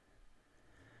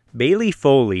Bailey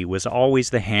Foley was always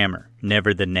the hammer,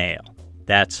 never the nail.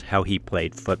 That's how he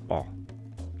played football.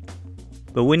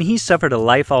 But when he suffered a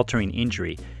life-altering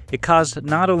injury, it caused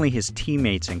not only his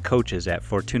teammates and coaches at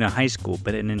Fortuna High School,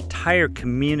 but an entire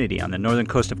community on the northern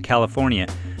coast of California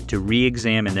to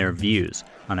re-examine their views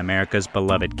on America's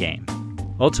beloved game.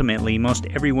 Ultimately, most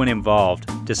everyone involved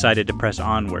decided to press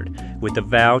onward with the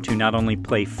vow to not only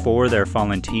play for their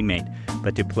fallen teammate,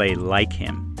 but to play like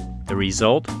him. The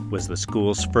result was the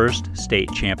school's first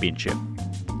state championship.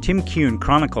 Tim Kuhn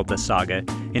chronicled the saga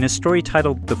in a story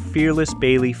titled The Fearless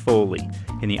Bailey Foley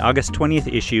in the August 20th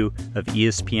issue of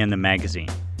ESPN the magazine.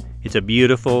 It's a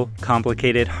beautiful,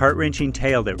 complicated, heart-wrenching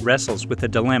tale that wrestles with the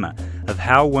dilemma of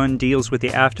how one deals with the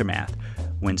aftermath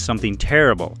when something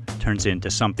terrible turns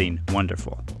into something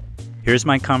wonderful. Here's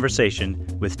my conversation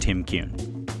with Tim Kuhn.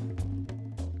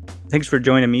 Thanks for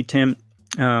joining me, Tim.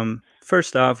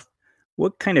 First off,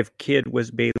 what kind of kid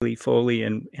was Bailey Foley,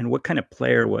 and what kind of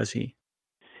player was he?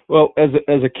 Well, as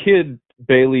a kid,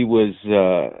 Bailey was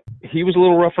he was a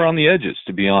little rough around the edges,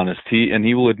 to be honest.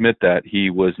 He will admit that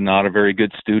he was not a very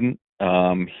good student.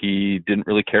 He didn't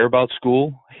really care about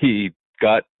school. He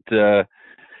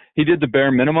did the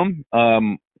bare minimum,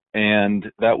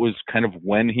 and that was kind of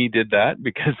when he did that,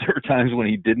 because there were times when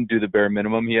he didn't do the bare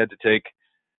minimum. He had to take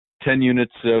 10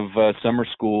 units of summer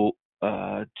school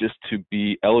just to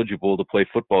be eligible to play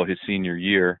football his senior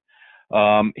year.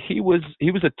 He was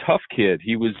a tough kid.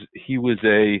 He was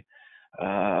a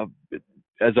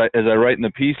as I write in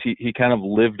the piece, he kind of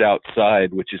lived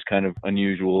outside, which is kind of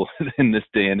unusual in this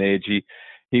day and age.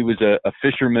 He was a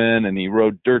fisherman, and he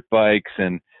rode dirt bikes,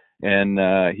 and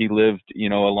he lived,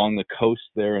 along the coast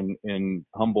there in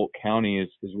Humboldt County is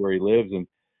where he lives,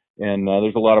 and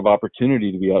there's a lot of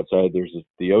opportunity to be outside. There's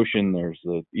the ocean, there's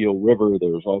the Eel River,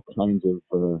 there's all kinds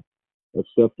of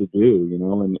stuff to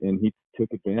do, and he took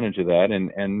advantage of that.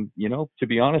 And to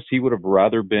be honest, he would have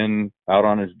rather been out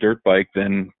on his dirt bike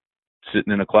than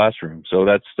sitting in a classroom. So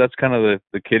that's kind of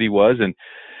the kid he was. And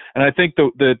I think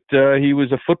that he was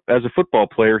as a football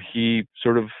player, he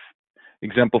sort of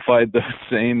exemplified the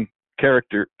same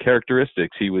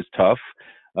characteristics. He was tough.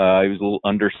 He was a little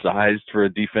undersized for a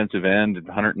defensive end,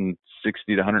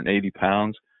 160 to 180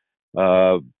 pounds.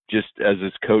 Just as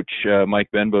his coach, Mike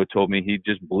Benbow, told me, he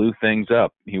just blew things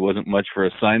up. He wasn't much for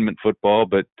assignment football,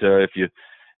 but if you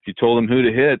told him who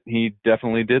to hit, he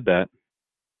definitely did that.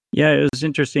 Yeah, it was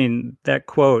interesting, that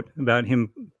quote about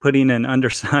him putting an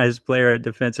undersized player at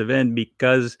defensive end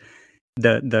because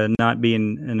the not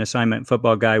being an assignment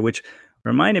football guy, which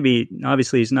reminded me,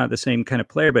 obviously he's not the same kind of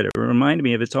player, but it reminded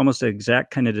me of, it's almost the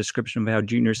exact kind of description of how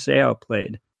Junior Seau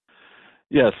played.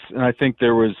 Yes, and I think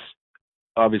there was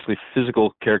obviously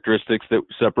physical characteristics that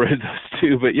separated those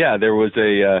two, but yeah, there was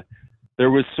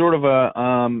sort of a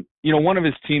one of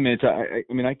his teammates. I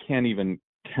mean, I can't even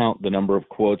count the number of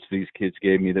quotes these kids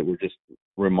gave me that were just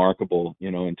remarkable,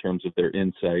 in terms of their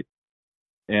insight.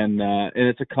 And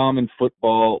it's a common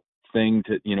football thing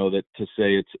to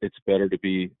say it's better to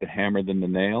be the hammer than the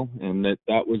nail, and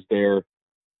that was their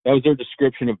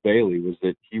description of Bailey, was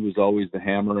that he was always the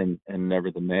hammer and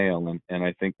never the nail. And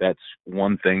I think that's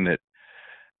one thing that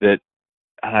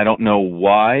I don't know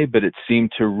why, but it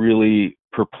seemed to really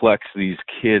perplex these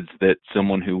kids that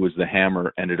someone who was the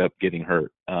hammer ended up getting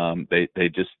hurt. They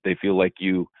feel like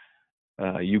you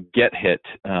get hit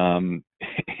and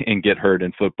get hurt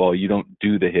in football. You don't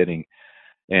do the hitting.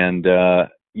 And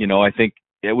I think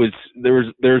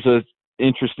there's a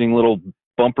interesting little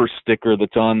bumper sticker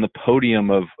that's on the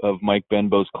podium of Mike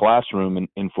Benbow's classroom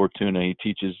in Fortuna. He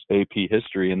teaches AP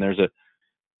history, and there's a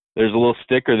little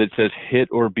sticker that says "hit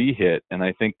or be hit," and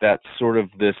I think that's sort of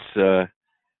this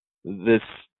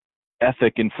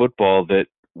ethic in football that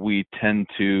we tend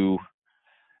to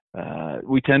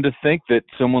think that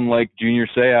someone like Junior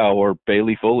Seau or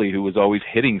Bailey Foley, who was always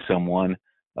hitting someone,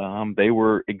 they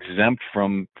were exempt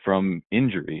from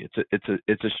injury.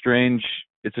 It's a strange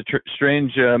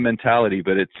mentality,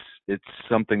 but it's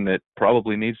something that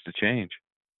probably needs to change.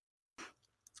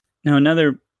 Now,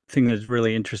 another thing that's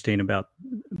really interesting about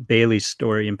Bailey's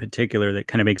story in particular that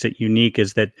kind of makes it unique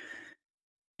is that,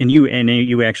 and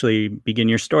you actually begin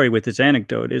your story with this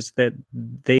anecdote, is that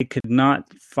they could not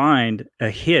find a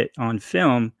hit on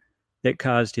film that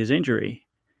caused his injury.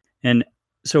 And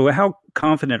so how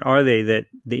confident are they that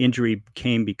the injury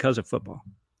came because of football?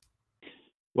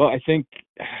 Well, I think,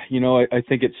 I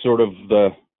think it's sort of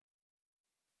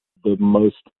the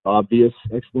most obvious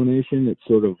explanation. It's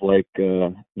sort of like,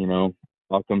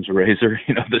 Occam's razor.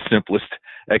 The simplest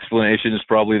explanation is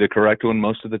probably the correct one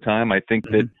most of the time. I think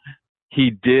that he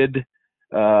did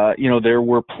there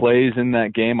were plays in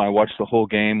that game. I watched the whole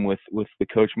game with the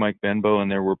coach Mike Benbow, and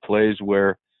there were plays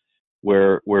where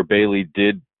Bailey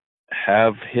did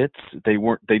have hits.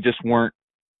 They just weren't.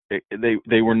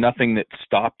 They were nothing that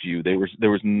stopped you. There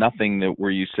was nothing that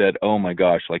where you said, "Oh my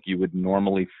gosh," like you would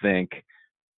normally think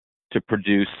to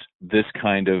produce this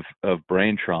kind of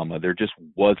brain trauma. There just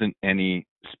wasn't any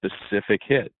specific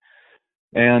hit.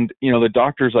 And, the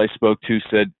doctors I spoke to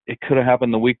said it could have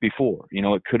happened the week before.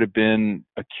 It could have been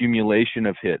accumulation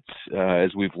of hits.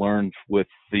 As we've learned with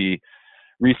the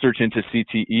research into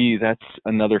CTE, that's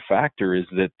another factor, is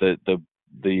that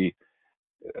the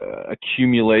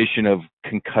accumulation of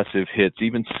concussive hits,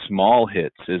 even small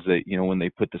hits, is that, when they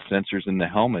put the sensors in the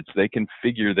helmets, they can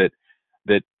figure that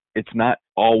it's not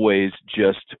always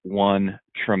just one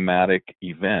traumatic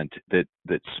event,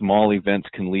 that small events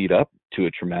can lead up to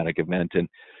a traumatic event. And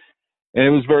it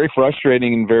was very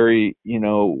frustrating and very,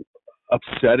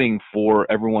 upsetting for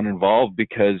everyone involved,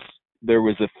 because there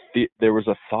was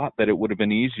a thought that it would have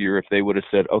been easier if they would have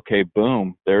said, okay,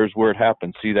 boom, there's where it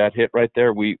happened. See that hit right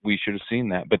there? We should have seen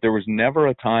that. But there was never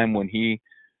a time when he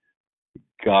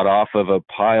got off of a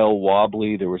pile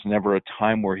wobbly. There was never a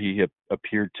time where he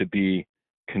appeared to be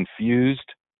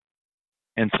confused.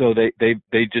 And so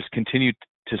they just continued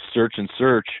to search and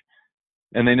search,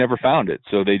 and they never found it.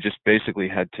 So they just basically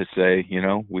had to say,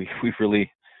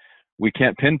 we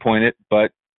can't pinpoint it,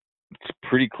 but it's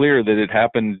pretty clear that it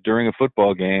happened during a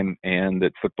football game and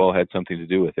that football had something to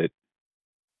do with it.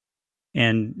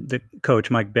 And the coach,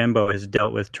 Mike Benbow, has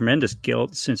dealt with tremendous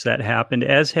guilt since that happened,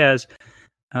 as has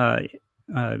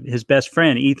his best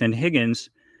friend, Ethan Higgins,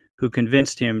 who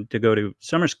convinced him to go to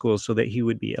summer school so that he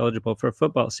would be eligible for a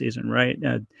football season, right?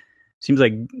 Seems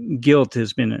like guilt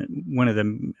has been one of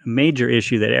the major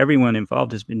issue that everyone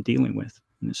involved has been dealing with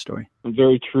in this story.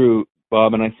 Very true,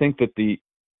 Bob. And I think that the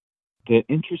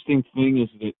interesting thing is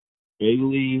that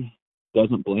Bailey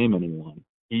doesn't blame anyone.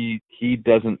 He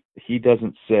doesn't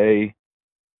say,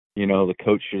 the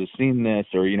coach should have seen this,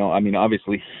 or,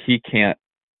 obviously he can't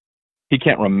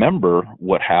remember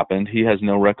what happened. He has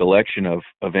no recollection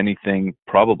of anything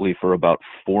probably for about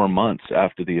 4 months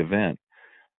after the event.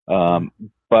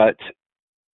 But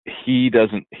he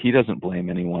doesn't blame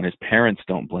anyone. His parents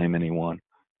don't blame anyone.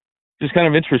 It's kind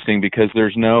of interesting because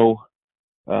there's no,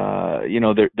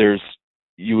 there's,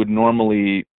 you would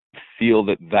normally feel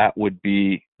that would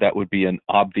be an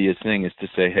obvious thing, is to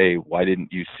say, hey, why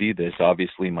didn't you see this?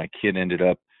 Obviously my kid ended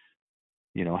up,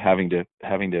 having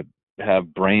to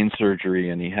have brain surgery,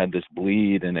 and he had this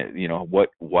bleed, and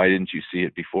why didn't you see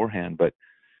it beforehand? But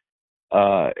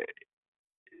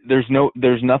there's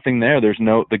nothing there.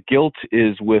 The guilt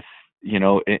is with, in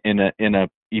a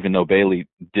even though Bailey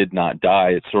did not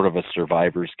die, it's sort of a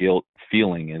survivor's guilt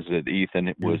feeling, is that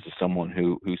Ethan was someone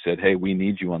who said, hey, we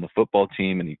need you on the football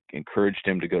team, and he encouraged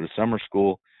him to go to summer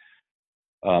school.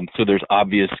 So there's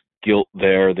obvious guilt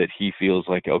there that he feels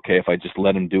like, okay, if I just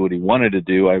let him do what he wanted to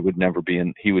do, he would never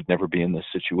be in this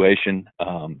situation.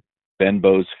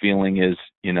 Benbow's feeling is,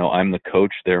 I'm the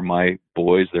coach, they're my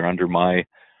boys, they're under my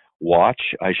watch,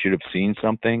 I should have seen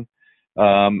something.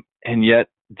 And yet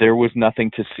there was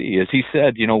nothing to see. As he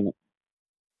said,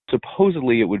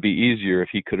 supposedly it would be easier if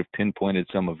he could have pinpointed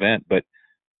some event, but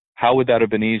how would that have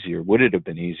been easier? Would it have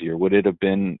been easier? Would it have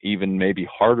been even maybe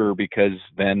harder, because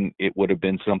then it would have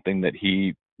been something that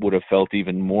he would have felt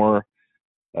even more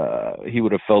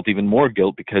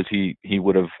guilt, because he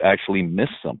would have actually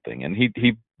missed something. And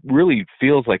he really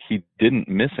feels like he didn't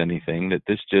miss anything, that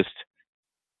this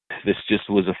just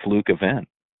was a fluke event.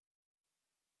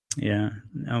 Yeah.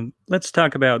 Let's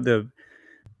talk about the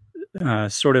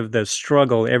sort of the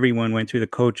struggle everyone went through, the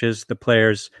coaches, the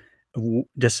players,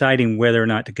 deciding whether or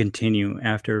not to continue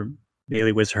after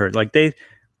Bailey was hurt. Like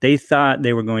they thought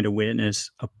they were going to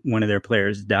witness one of their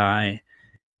players die.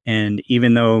 And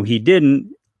even though he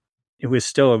didn't, it was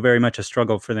still very much a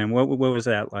struggle for them. What was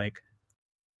that like?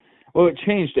 Well, it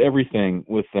changed everything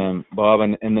with them, Bob.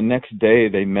 And the next day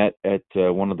they met at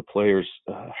one of the players'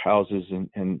 houses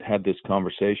and had this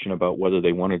conversation about whether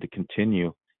they wanted to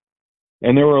continue.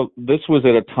 And this was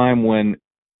at a time when,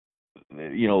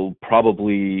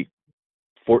 probably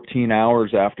 14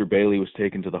 hours after Bailey was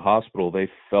taken to the hospital, they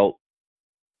felt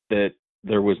that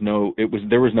there was no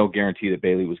guarantee that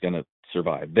Bailey was going to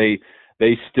survive. They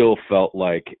still felt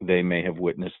like they may have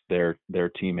witnessed their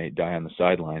teammate die on the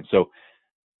sideline. So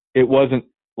it wasn't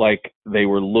like they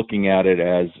were looking at it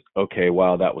as, okay,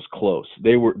 wow, that was close.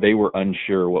 They were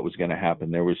unsure what was going to happen.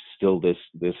 There was still this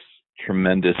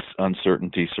tremendous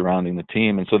uncertainty surrounding the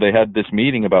team. And so they had this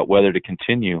meeting about whether to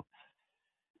continue.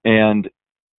 And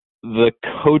the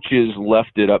coaches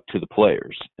left it up to the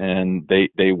players, and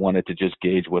they wanted to just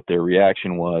gauge what their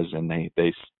reaction was, and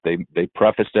they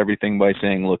prefaced everything by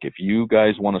saying, look, if you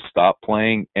guys want to stop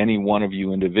playing, any one of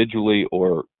you individually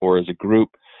or as a group,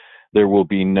 there will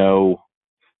be no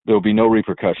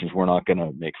repercussions. We're not going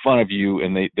to make fun of you.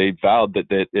 And they vowed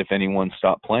that if anyone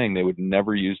stopped playing, they would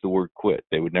never use the word quit.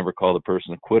 They would never call the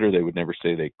person a quitter. They would never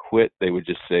say they quit. They would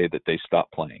just say that they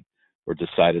stopped playing or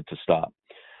decided to stop.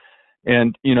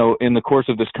 And, in the course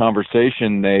of this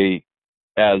conversation, they,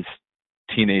 as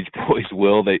teenage boys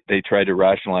will, they tried to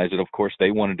rationalize it. Of course, they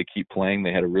wanted to keep playing.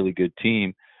 They had a really good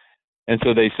team. And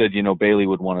so they said, Bailey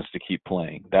would want us to keep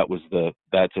playing. That's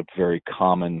a very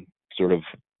common sort of,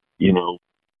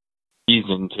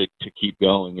 reason to keep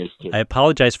going is to... I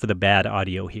apologize for the bad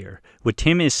audio here. What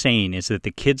Tim is saying is that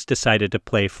the kids decided to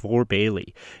play for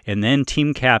Bailey, and then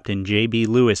team captain J.B.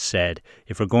 Lewis said,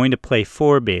 if we're going to play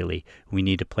for Bailey, we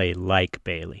need to play like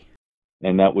Bailey.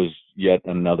 And that was yet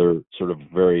another sort of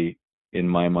very, in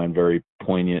my mind, very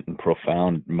poignant and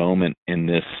profound moment in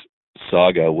this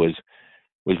saga was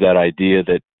that idea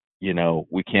that,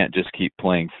 we can't just keep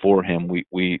playing for him.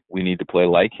 We need to play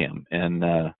like him. And,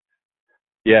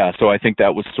 so I think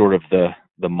that was sort of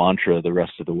the mantra the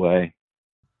rest of the way.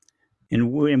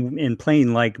 In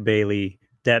playing like Bailey,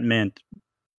 that meant,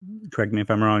 correct me if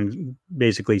I'm wrong,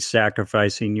 basically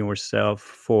sacrificing yourself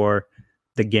for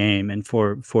the game and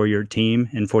for your team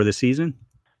and for the season?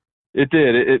 It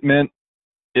did. It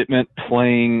meant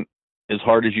playing as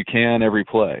hard as you can every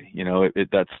play.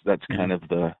 That's kind of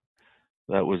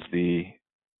that was the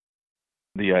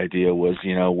idea was,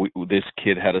 this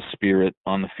kid had a spirit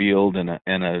on the field and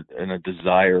a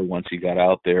desire once he got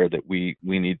out there that we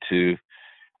need to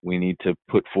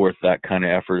put forth that kind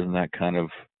of effort and that kind of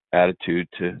attitude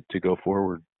to go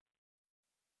forward.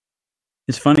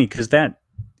 It's funny because that,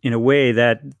 in a way,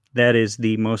 that is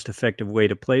the most effective way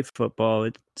to play football,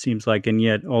 it seems like, and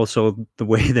yet also the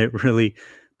way that really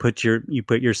you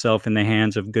put yourself in the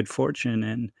hands of good fortune,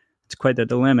 and it's quite the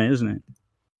dilemma, isn't it?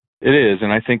 It is,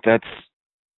 and I think that's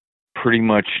pretty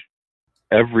much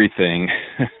everything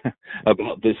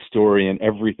about this story and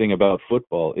everything about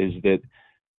football is that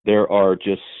there are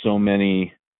just so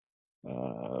many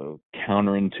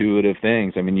counterintuitive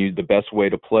things. I mean, the best way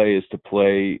to play is to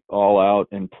play all out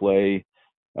and play.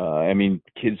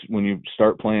 Kids, when you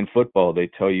start playing football, they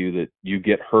tell you that you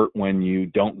get hurt when you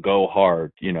don't go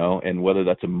hard, and whether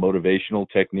that's a motivational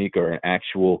technique or an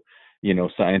actual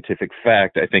scientific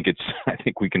fact, I think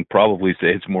we can probably say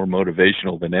it's more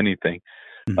motivational than anything.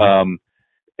 Mm-hmm.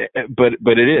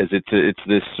 But it is. It's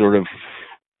this sort of,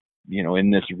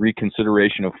 in this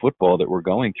reconsideration of football that we're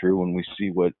going through when we see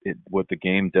what the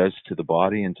game does to the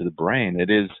body and to the brain.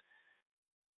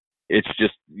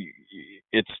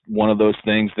 It's one of those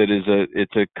things that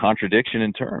it's a contradiction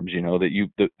in terms,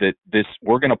 that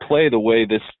we're going to play the way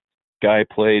this guy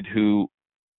played who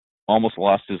almost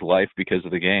lost his life because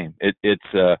of the game.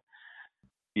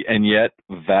 And yet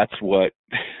that's what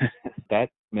that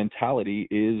mentality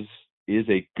is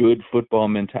a good football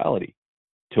mentality,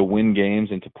 to win games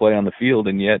and to play on the field.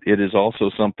 And yet it is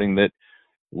also something that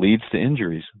leads to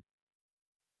injuries.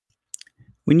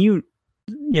 When you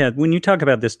talk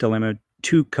about this dilemma,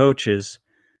 two coaches,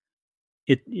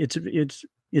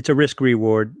 it's a risk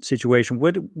reward situation.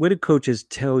 What do coaches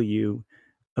tell you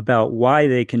about why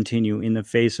they continue in the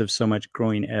face of so much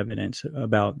growing evidence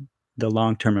about the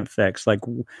long-term effects? Like,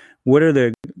 what are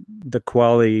the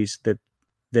qualities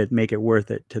that make it worth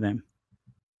it to them?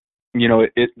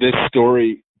 This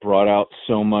story brought out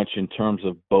so much in terms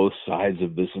of both sides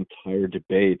of this entire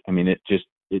debate. I mean, it just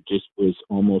was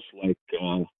almost like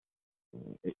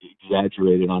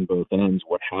exaggerated on both ends,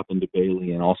 what happened to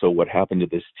Bailey and also what happened to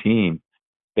this team.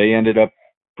 They ended up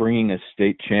bringing a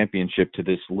state championship to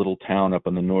this little town up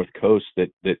on the North Coast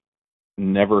that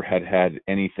never had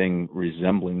anything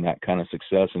resembling that kind of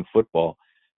success in football.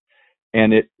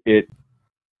 And it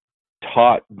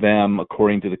taught them,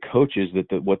 according to the coaches,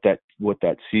 that what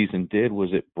that season did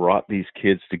was it brought these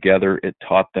kids together. It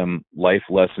taught them life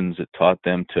lessons. It taught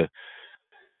them to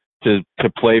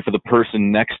play for the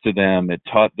person next to them. It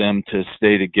taught them to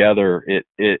stay together.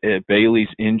 Bailey's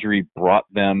injury brought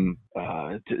them,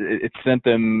 it sent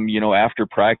them, after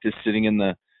practice sitting in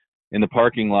the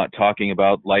parking lot talking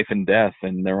about life and death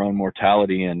and their own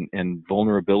mortality and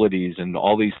vulnerabilities and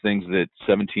all these things that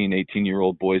 17,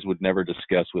 18-year-old boys would never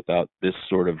discuss without this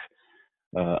sort of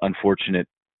unfortunate,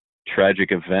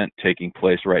 tragic event taking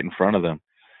place right in front of them.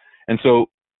 And so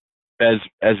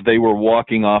as they were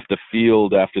walking off the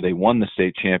field after they won the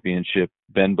state championship,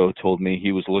 Benbow told me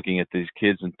he was looking at these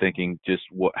kids and thinking just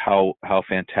how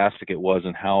fantastic it was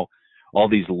and how all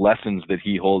these lessons that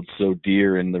he holds so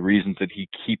dear, and the reasons that he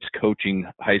keeps coaching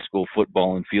high school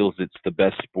football and feels it's the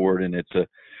best sport and it's a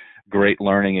great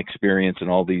learning experience, and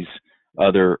all these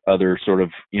other sort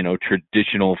of,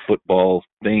 traditional football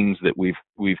things that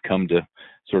we've come to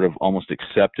sort of almost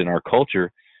accept in our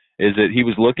culture, is that he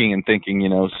was looking and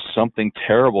thinking, something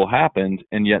terrible happened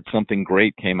and yet something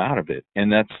great came out of it.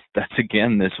 And that's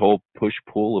again this whole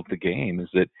push-pull of the game, is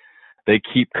that they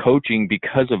keep coaching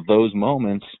because of those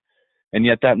moments, and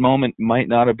yet that moment might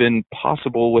not have been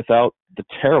possible without the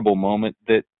terrible moment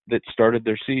that started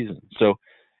their season. So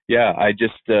yeah, I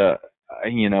just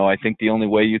I think the only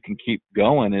way you can keep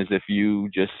going is if you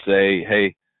just say,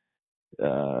 hey,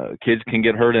 kids can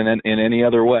get hurt in any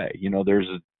other way.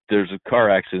 There's a car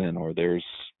accident, or there's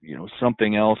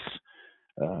something else,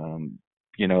 that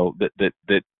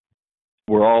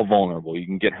we're all vulnerable. You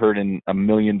can get hurt in a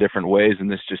million different ways, and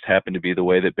this just happened to be the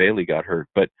way that Bailey got hurt.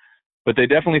 But they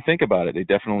definitely think about it. They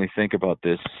definitely think about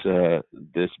this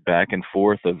back and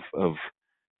forth of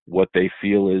what they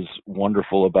feel is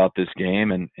wonderful about this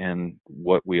game, and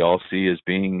what we all see as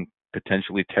being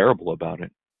potentially terrible about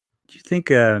it. Do you think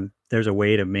there's a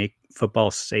way to make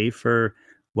football safer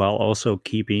while also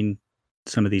keeping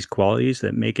some of these qualities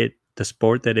that make it the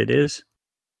sport that it is?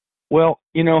 Well,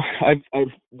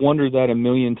 I've wondered that a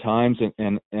million times,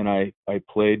 and I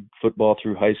played football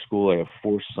through high school. I have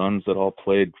 4 sons that all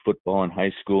played football in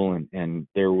high school, and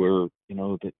there were,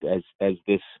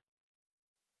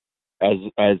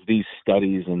 as these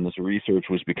studies and this research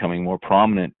was becoming more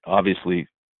prominent, obviously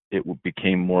it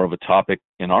became more of a topic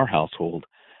in our household.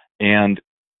 And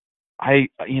I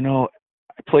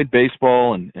played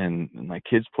baseball, and my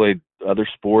kids played other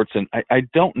sports, and I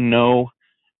don't know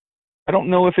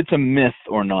if it's a myth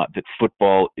or not that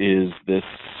football is this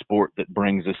sport that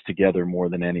brings us together more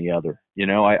than any other.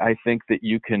 I think that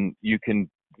you can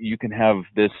have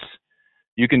this,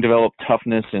 you can develop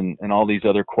toughness and all these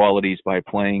other qualities by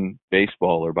playing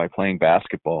baseball or by playing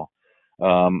basketball.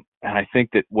 And I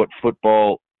think that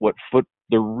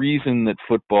the reason that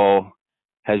football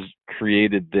has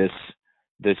created this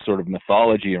sort of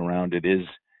mythology around it is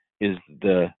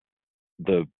the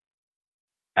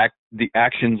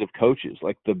actions of coaches,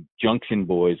 like the Junction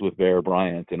Boys with Bear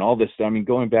Bryant and all this. I mean,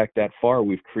 going back that far,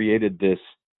 we've created this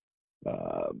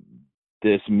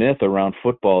myth around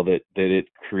football that it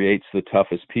creates the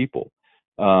toughest people,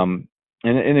 and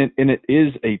it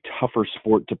is a tougher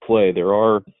sport to play. There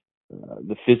are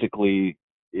physically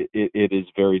it is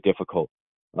very difficult.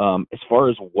 As far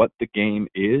as what the game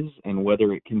is and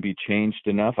whether it can be changed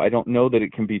enough, I don't know that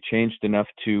it can be changed enough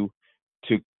to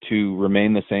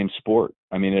remain the same sport.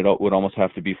 I mean, it would almost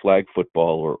have to be flag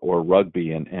football or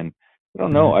rugby, and I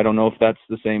don't know. I don't know if that's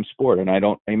the same sport. And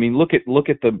look at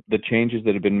the changes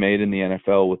that have been made in the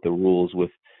NFL with the rules,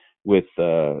 with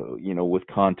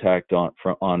contact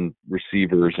on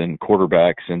receivers and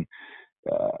quarterbacks, and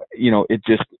it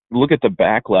just, look at the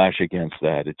backlash against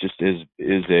that. It just is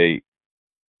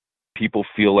people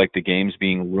feel like the game's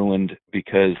being ruined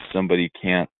because somebody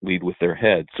can't lead with their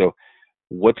head. So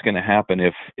what's going to happen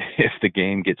if the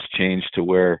game gets changed to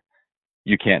where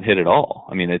you can't hit at all?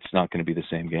 I mean, it's not going to be the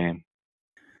same game.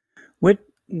 What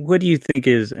do you think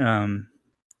is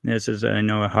this is, I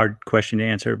know, a hard question to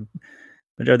answer,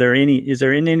 but is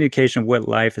there any indication of what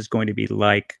life is going to be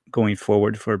like going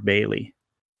forward for Bailey,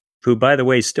 who, by the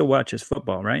way, still watches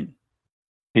football, right?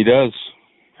 He does.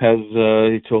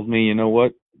 He told me, you know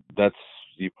what?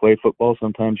 You play football,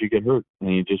 sometimes you get hurt, and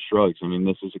he just shrugs. I mean,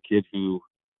 this is a kid who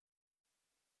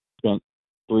spent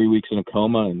 3 weeks in a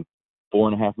coma and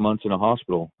 4.5 months in a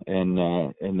hospital, and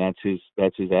that's his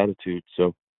attitude.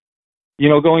 So,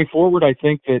 going forward, I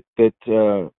think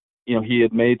that he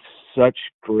had made such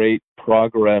great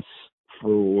progress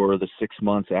for the 6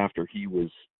 months after he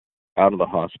was out of the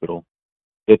hospital,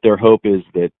 that their hope is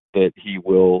that he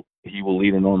will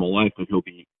lead a normal life, that he'll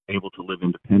be able to live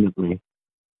independently,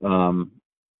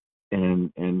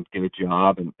 and get a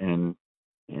job and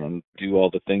do all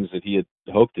the things that he had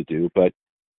hoped to do. But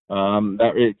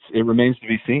it remains to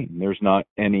be seen. There's not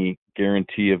any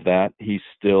guarantee of that. He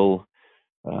still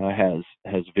has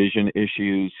vision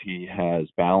issues. He has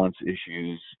balance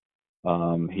issues.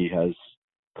 He has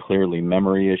clearly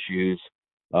memory issues.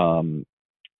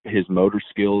 His motor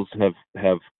skills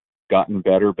have gotten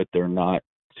better, but they're not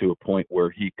to a point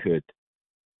where he could,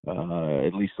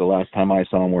 at least the last time I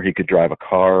saw him, where he could drive a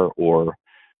car or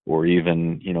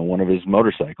even one of his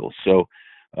motorcycles. So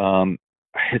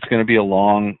it's going to be a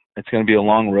long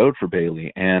road for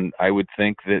Bailey, and I would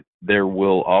think that there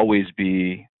will always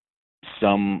be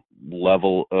some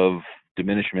level of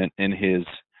diminishment in his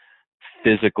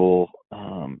physical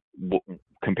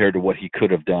compared to what he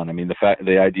could have done. I mean,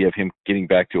 the idea of him getting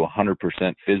back to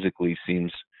 100% physically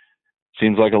seems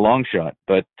like a long shot,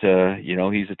 but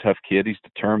he's a tough kid. He's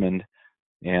determined,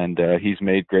 and he's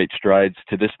made great strides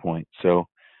to this point. So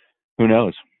who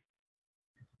knows?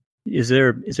 Is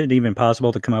it even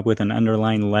possible to come up with an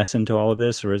underlying lesson to all of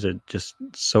this, or is it just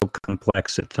so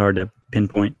complex it's hard to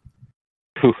pinpoint?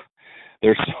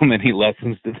 There's so many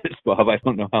lessons to this, Bob. I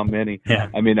don't know how many. Yeah.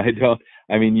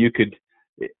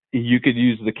 You could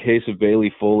use the case of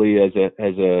Bailey Foley as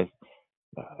a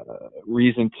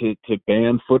reason to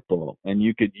ban football, and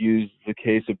you could use the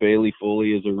case of Bailey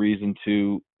Foley as a reason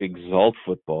to exalt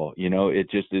football.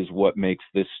 It just is what makes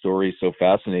this story so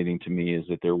fascinating to me, is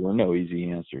that there were no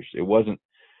easy answers. It wasn't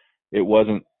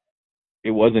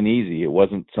easy. It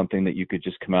wasn't something that you could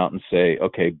just come out and say,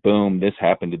 okay, boom, this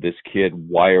happened to this kid.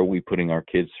 Why are we putting our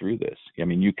kids through this? I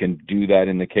mean, you can do that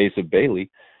in the case of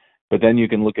Bailey, but then you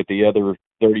can look at the other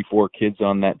 34 kids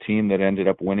on that team that ended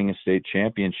up winning a state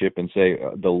championship and say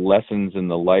the lessons and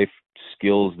the life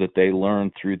skills that they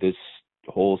learned through this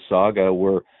whole saga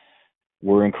were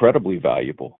incredibly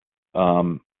valuable.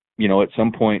 At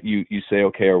some point you say,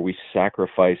 okay, are we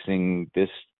sacrificing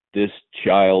this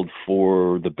child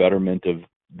for the betterment of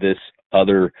this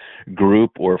other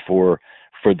group or for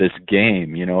this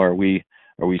game? Are we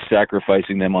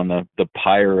sacrificing them on the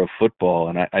pyre of football?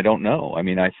 And I don't know. I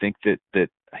mean, I think that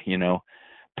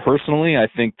personally, I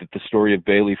think that the story of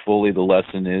Bailey Foley, the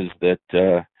lesson is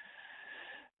that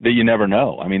you never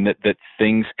know. I mean, that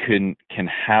things can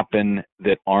happen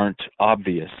that aren't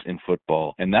obvious in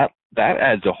football, and that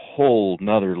adds a whole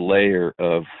nother layer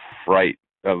of fright,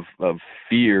 of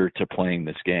fear to playing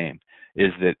this game,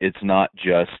 is that it's not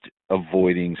just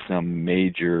avoiding some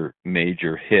major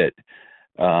hit.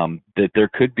 That there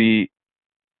could be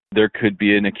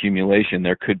an accumulation.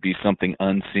 There could be something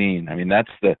unseen. I mean, that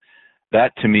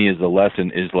to me is the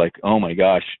lesson, is like, oh my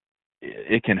gosh,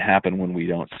 it can happen when we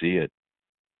don't see it.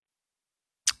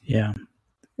 Yeah.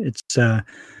 It's a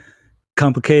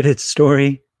complicated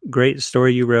story, great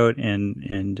story you wrote.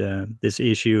 And this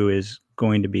issue is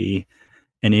going to be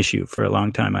an issue for a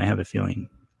long time, I have a feeling.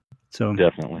 So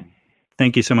definitely.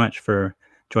 Thank you so much for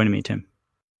joining me, Tim.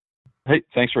 Hey,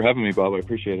 thanks for having me, Bob. I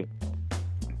appreciate it.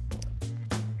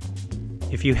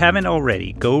 If you haven't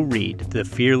already, go read The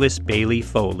Fearless Bailey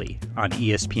Foley on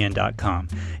ESPN.com.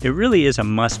 It really is a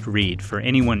must-read for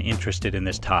anyone interested in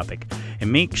this topic,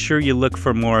 and make sure you look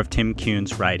for more of Tim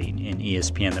Kuhn's writing in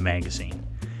ESPN the magazine.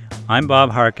 I'm Bob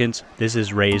Harkins. This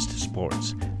is Raised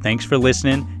Sports. Thanks for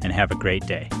listening, and have a great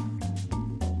day.